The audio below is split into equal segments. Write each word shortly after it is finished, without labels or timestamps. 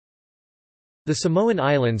The Samoan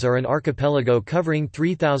Islands are an archipelago covering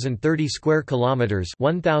 3,030 square kilometers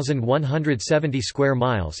 (1,170 square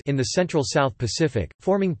miles) in the central South Pacific,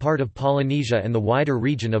 forming part of Polynesia and the wider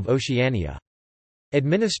region of Oceania.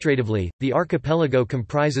 Administratively, the archipelago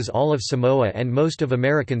comprises all of Samoa and most of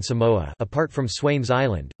American Samoa, apart from Swains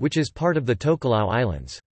Island, which is part of the Tokelau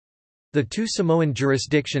Islands. The two Samoan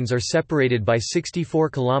jurisdictions are separated by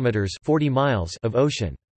 64 kilometers (40 miles) of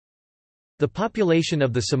ocean. The population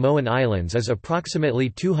of the Samoan Islands is approximately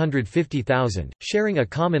 250,000, sharing a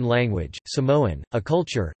common language, Samoan, a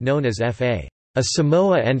culture, known as Fa, a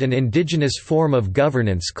Samoa, and an indigenous form of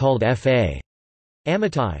governance called Fa.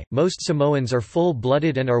 Amatai. Most Samoans are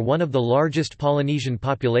full-blooded and are one of the largest Polynesian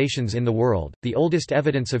populations in the world. The oldest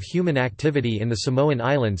evidence of human activity in the Samoan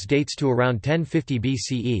Islands dates to around 1050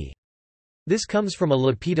 BCE. This comes from a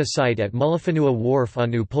lapita site at Mulawhenua Wharf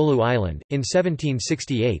on Upolu Island. In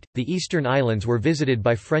 1768, the eastern islands were visited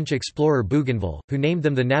by French explorer Bougainville, who named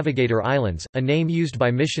them the Navigator Islands, a name used by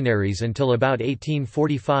missionaries until about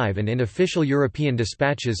 1845 and in official European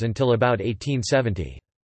dispatches until about 1870.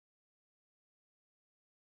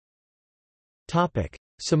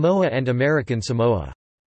 Samoa and American Samoa.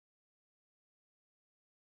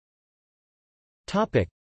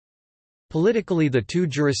 Politically, the two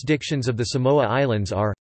jurisdictions of the Samoa Islands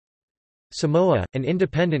are Samoa, an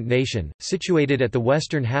independent nation, situated at the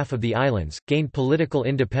western half of the islands, gained political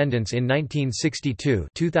independence in 1962,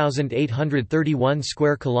 2,831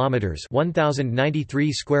 square kilometers,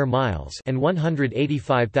 1,093 square miles, and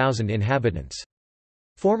 185,000 inhabitants.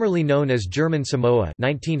 Formerly known as German Samoa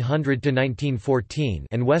 (1900 to 1914)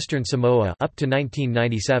 and Western Samoa up to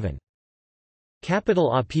 1997.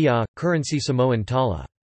 Capital Apia, currency Samoan Tala.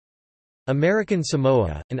 American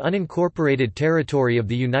Samoa, an unincorporated territory of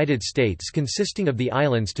the United States consisting of the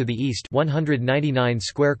islands to the east 199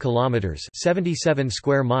 square kilometers 77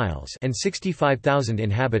 square miles and 65,000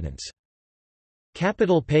 inhabitants.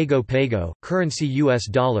 Capital Pago Pago, currency US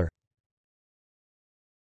dollar.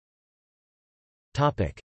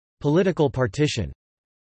 Topic: Political partition.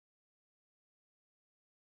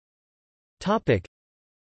 Topic: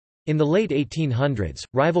 In the late 1800s,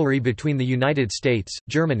 rivalry between the United States,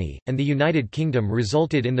 Germany, and the United Kingdom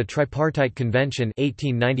resulted in the Tripartite Convention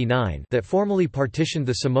 1899 that formally partitioned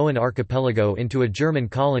the Samoan archipelago into a German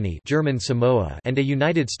colony, German Samoa, and a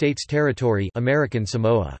United States territory, American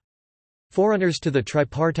Samoa. Forerunners to the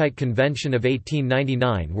Tripartite Convention of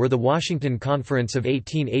 1899 were the Washington Conference of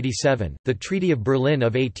 1887, the Treaty of Berlin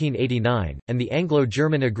of 1889, and the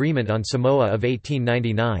Anglo-German Agreement on Samoa of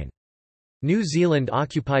 1899. New Zealand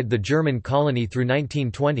occupied the German colony through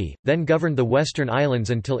 1920, then governed the Western Islands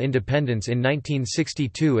until independence in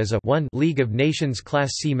 1962 as a 1 League of Nations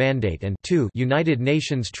Class C mandate and 2 United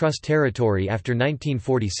Nations Trust territory after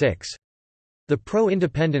 1946. The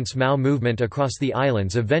pro-independence Mau movement across the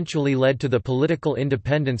islands eventually led to the political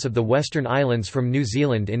independence of the Western Islands from New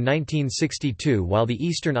Zealand in 1962, while the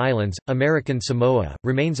Eastern Islands, American Samoa,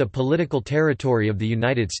 remains a political territory of the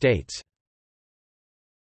United States.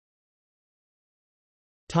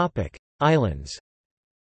 Islands.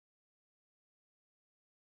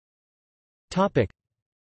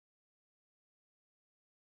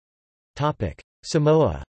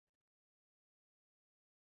 Samoa.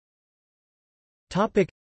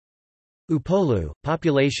 Upolu,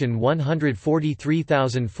 population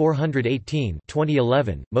 143,418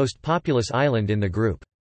 2011, most populous island in the group.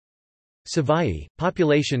 Savaii,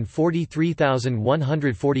 population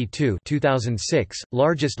 43,142 2006,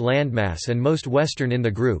 largest landmass and most western in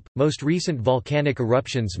the group. Most recent volcanic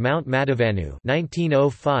eruptions: Mount Matavanu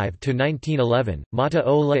 1905 to 1911, Mata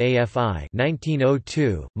Ola AFI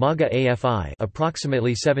 1902, Maga AFI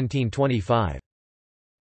approximately 1725.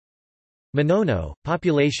 Manono,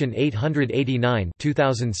 population 889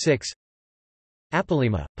 2006.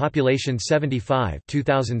 Apalima, population 75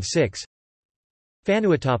 2006.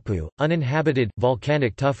 Vanuatu, uninhabited,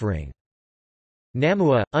 volcanic tuffering.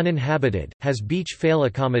 Namua, uninhabited, has beach fail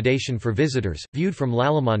accommodation for visitors, viewed from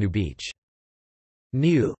Lalamanu Beach.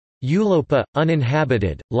 Niu Ulopa,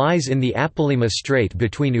 uninhabited, lies in the Apalima Strait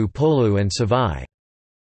between Upolu and Savaii.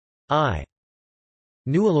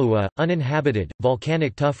 Nuulua, uninhabited,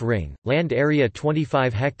 volcanic tuff ring, land area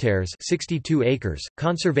 25 hectares 62 acres,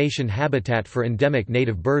 conservation habitat for endemic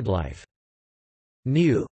native birdlife.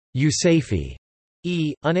 Niu Usafi,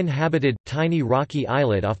 uninhabited, tiny rocky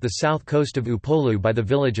islet off the south coast of Upolu by the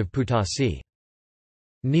village of Putasi.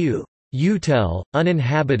 Niu Utel,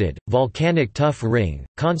 uninhabited, volcanic tuff ring,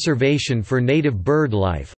 conservation for native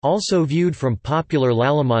birdlife, also viewed from popular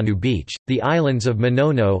Lalamanu Beach, the islands of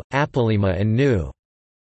Manono, Apalima and Nu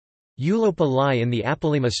Ulopa lie in the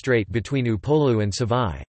Apalima Strait between Upolu and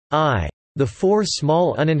Savaii. The four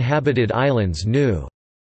small uninhabited islands Nu,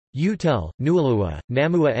 Utel, Nuulua,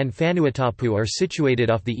 Namua and Vanuatu are situated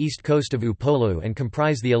off the east coast of Upolu and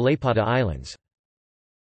comprise the Alepata Islands.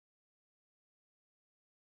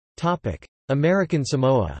 American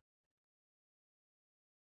Samoa.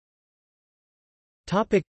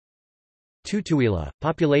 Tutuila,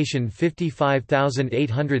 population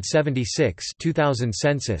 55,876 2000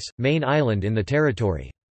 census, main island in the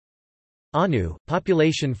territory. Anu,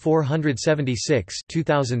 population 476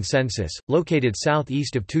 2000 census, located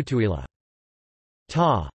southeast of Tutuila.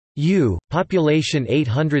 Ta. U, population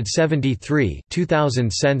 873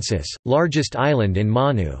 2000 census, largest island in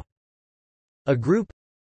Manu. A group.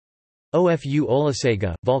 OFU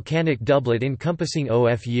Olasega, volcanic doublet encompassing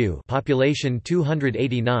OFU population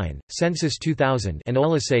 289, census 2000 and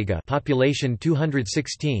Olasega population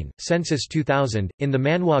 216, census 2000, in the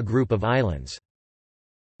Manwa group of islands.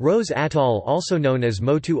 Rose Atoll, also known as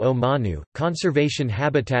Motu o Manu, conservation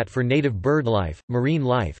habitat for native birdlife, marine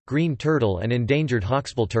life, green turtle and endangered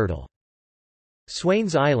hawksbill turtle.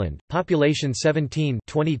 Swains Island, population 17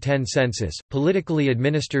 2010 census, politically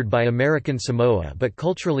administered by American Samoa but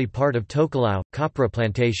culturally part of Tokelau, copra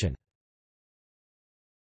plantation.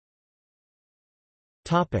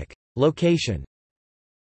 Location.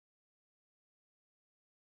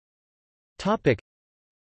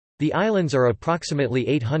 The islands are approximately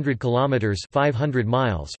 800 kilometers (500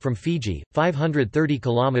 miles) from Fiji, 530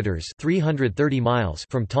 kilometers (330 miles)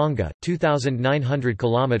 from Tonga, 2900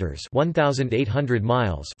 kilometers (1800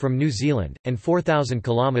 miles) from New Zealand, and 4000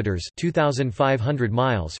 kilometers (2500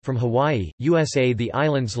 miles) from Hawaii, USA. The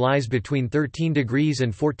islands lies between 13 degrees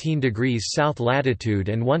and 14 degrees south latitude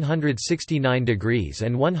and 169 degrees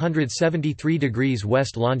and 173 degrees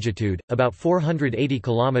west longitude, about 480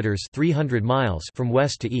 kilometers (300 miles) from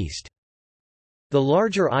west to east. The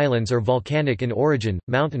larger islands are volcanic in origin,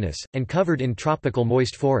 mountainous, and covered in tropical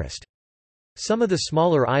moist forest. Some of the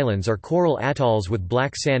smaller islands are coral atolls with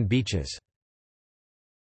black sand beaches.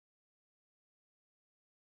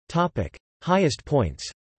 Highest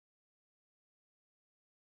points.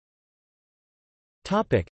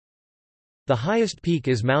 The highest peak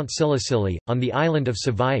is Mount Silisili, on the island of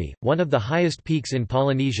Savaii, one of the highest peaks in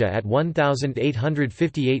Polynesia at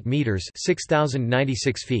 1,858 metres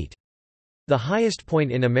 (6,096 feet). The highest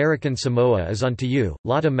point in American Samoa is on Tau,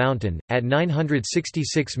 Lata Mountain, at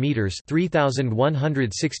 966 metres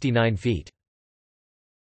 (3,169 feet).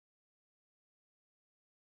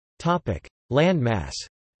 Land mass.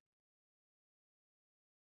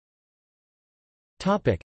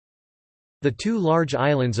 The two large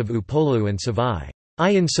islands of Upolu and Savaii,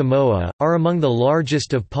 Ian Samoa, are among the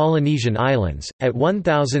largest of Polynesian islands, at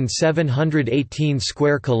 1,718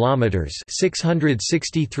 square kilometers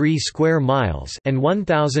 (663 square miles) and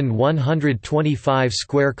 1,125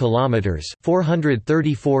 square kilometers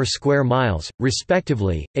 (434 square miles),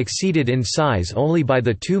 respectively, exceeded in size only by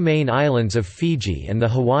the two main islands of Fiji and the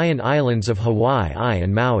Hawaiian islands of Hawaii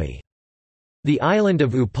and Maui. The island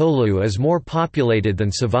of Upolu is more populated than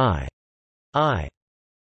Savaii.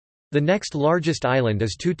 The next largest island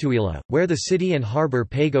is Tutuila, where the city and harbour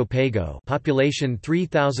Pago Pago, population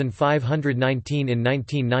 3,519 in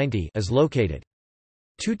 1990, is located.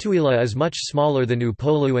 Tutuila is much smaller than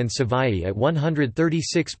Upolu and Savaii at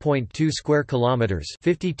 136.2 square kilometers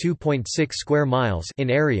 (52.6 square miles) in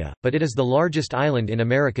area, but it is the largest island in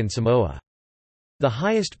American Samoa. The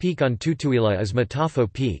highest peak on Tutuila is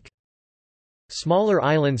Matafo Peak. Smaller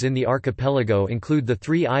islands in the archipelago include the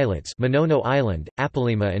three islets Manono Island,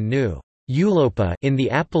 Apalima and New Ulopa in the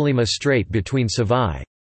Apalima Strait between Savaii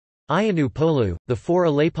and Upolu, the four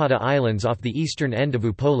Alepata Islands off the eastern end of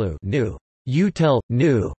Upolu New Utel,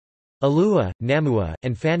 New Alua, Namua,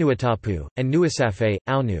 and Vanuatu, and Nuusafe,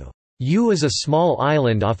 Aunu. U is a small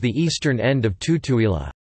island off the eastern end of Tutuila.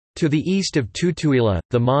 To the east of Tutuila,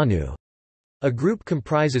 the Manu. A group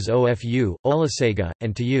comprises Ofu, Olasega,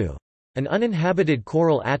 and Tau. An uninhabited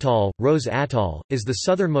coral atoll, Rose Atoll, is the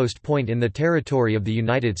southernmost point in the territory of the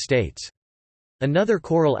United States. Another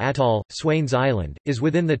coral atoll, Swains Island, is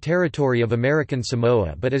within the territory of American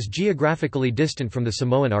Samoa but is geographically distant from the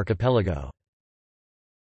Samoan archipelago.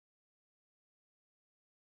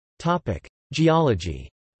 Geology.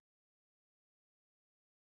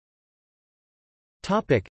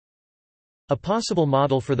 A possible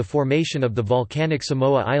model for the formation of the volcanic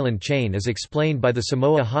Samoa island chain is explained by the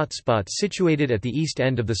Samoa hotspot situated at the east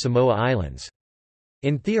end of the Samoa Islands.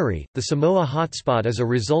 In theory, the Samoa hotspot is a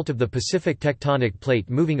result of the Pacific tectonic plate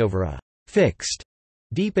moving over a fixed,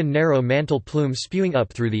 deep and narrow mantle plume spewing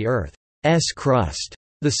up through the Earth's crust.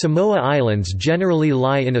 The Samoa Islands generally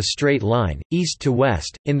lie in a straight line, east to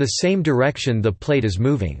west, in the same direction the plate is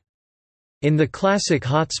moving. In the classic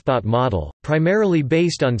hotspot model, primarily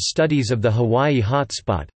based on studies of the Hawaii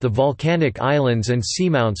hotspot, the volcanic islands and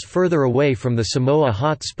seamounts further away from the Samoa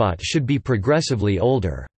hotspot should be progressively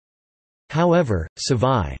older. However,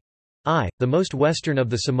 Savai'i, the most western of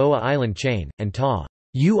the Samoa island chain, and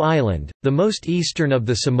Ta'u Island, the most eastern of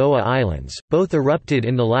the Samoa Islands, both erupted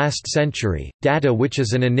in the last century, data which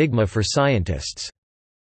is an enigma for scientists.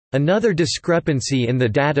 Another discrepancy in the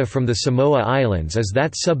data from the Samoa Islands is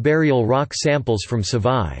that subburial rock samples from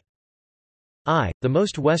Savai'i, the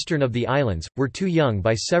most western of the islands, were too young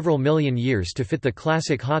by several million years to fit the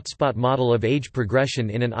classic hotspot model of age progression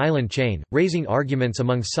in an island chain, raising arguments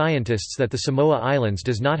among scientists that the Samoa Islands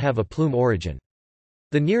does not have a plume origin.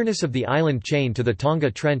 The nearness of the island chain to the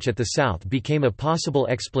Tonga Trench at the south became a possible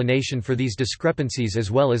explanation for these discrepancies,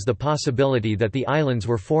 as well as the possibility that the islands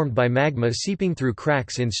were formed by magma seeping through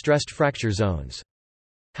cracks in stressed fracture zones.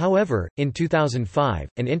 However, in 2005,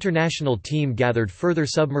 an international team gathered further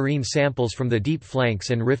submarine samples from the deep flanks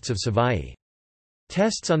and rifts of Savai'i.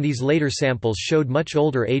 Tests on these later samples showed much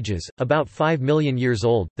older ages, about 5 million years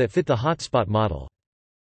old, that fit the hotspot model.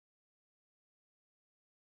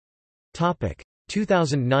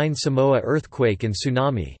 2009 Samoa earthquake and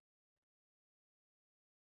tsunami.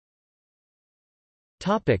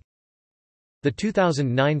 The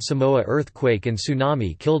 2009 Samoa earthquake and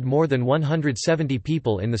tsunami killed more than 170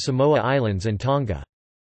 people in the Samoa Islands and Tonga.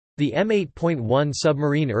 The M8.1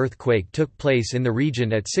 submarine earthquake took place in the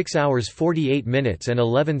region at 6 hours 48 minutes and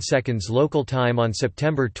 11 seconds local time on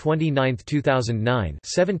September 29, 2009,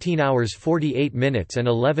 17 hours 48 minutes and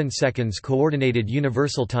 11 seconds coordinated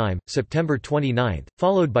universal time, September 29,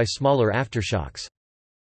 followed by smaller aftershocks.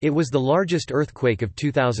 It was the largest earthquake of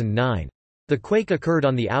 2009. The quake occurred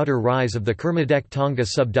on the outer rise of the Kermadec-Tonga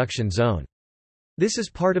subduction zone. This is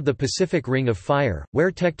part of the Pacific Ring of Fire,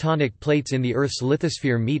 where tectonic plates in the Earth's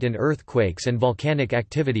lithosphere meet and earthquakes and volcanic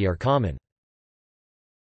activity are common.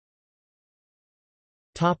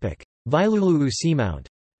 Vailulu Seamount.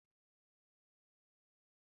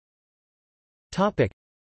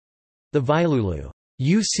 The Vailulu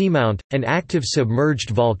Seamount, an active submerged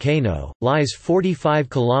volcano, lies 45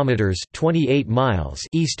 kilometers (28 miles)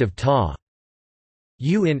 east of Ta'u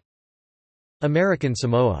in American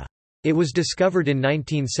Samoa. It was discovered in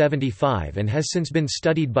 1975 and has since been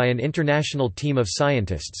studied by an international team of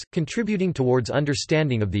scientists, contributing towards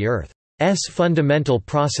understanding of the Earth's fundamental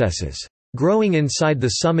processes. Growing inside the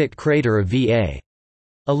summit crater of Va.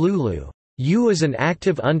 Ululu. is an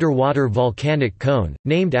active underwater volcanic cone,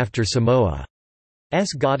 named after Samoa's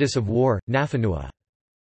goddess of war, Nafanua.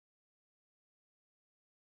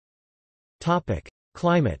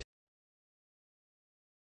 Climate.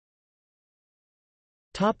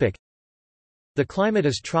 The climate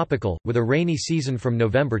is tropical, with a rainy season from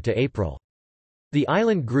November to April. The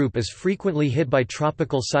island group is frequently hit by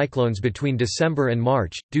tropical cyclones between December and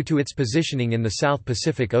March, due to its positioning in the South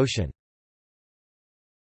Pacific Ocean.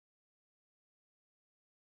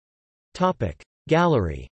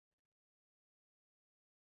 Gallery.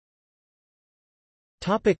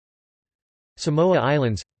 Samoa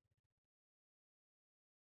Islands.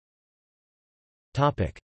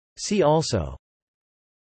 See also: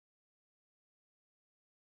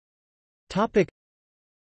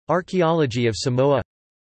 Archaeology of Samoa,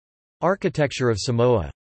 Architecture of Samoa,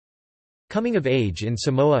 Coming of Age in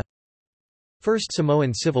Samoa, First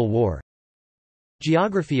Samoan Civil War,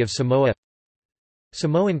 Geography of Samoa,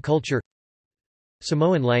 Samoan culture,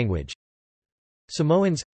 Samoan language,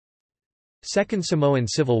 Samoans, Second Samoan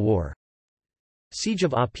Civil War, Siege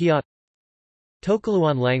of Apia.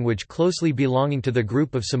 Tokeluan language closely belonging to the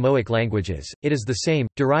group of Samoic languages, it is the same,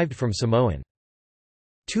 derived from Samoan.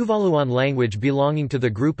 Tuvaluan language belonging to the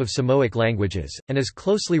group of Samoic languages, and is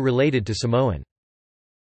closely related to Samoan.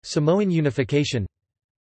 Samoan unification.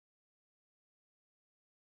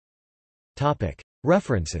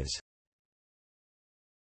 References.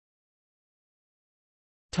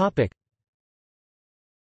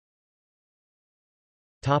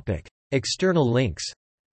 External links.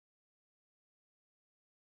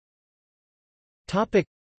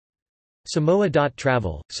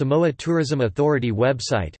 Samoa.travel, Samoa Tourism Authority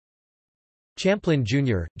website. Champlin,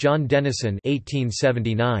 Jr., John Dennison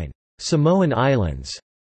 1879. Samoan Islands.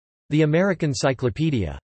 The American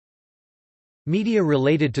Cyclopedia. Media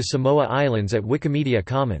related to Samoa Islands at Wikimedia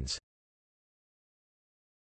Commons.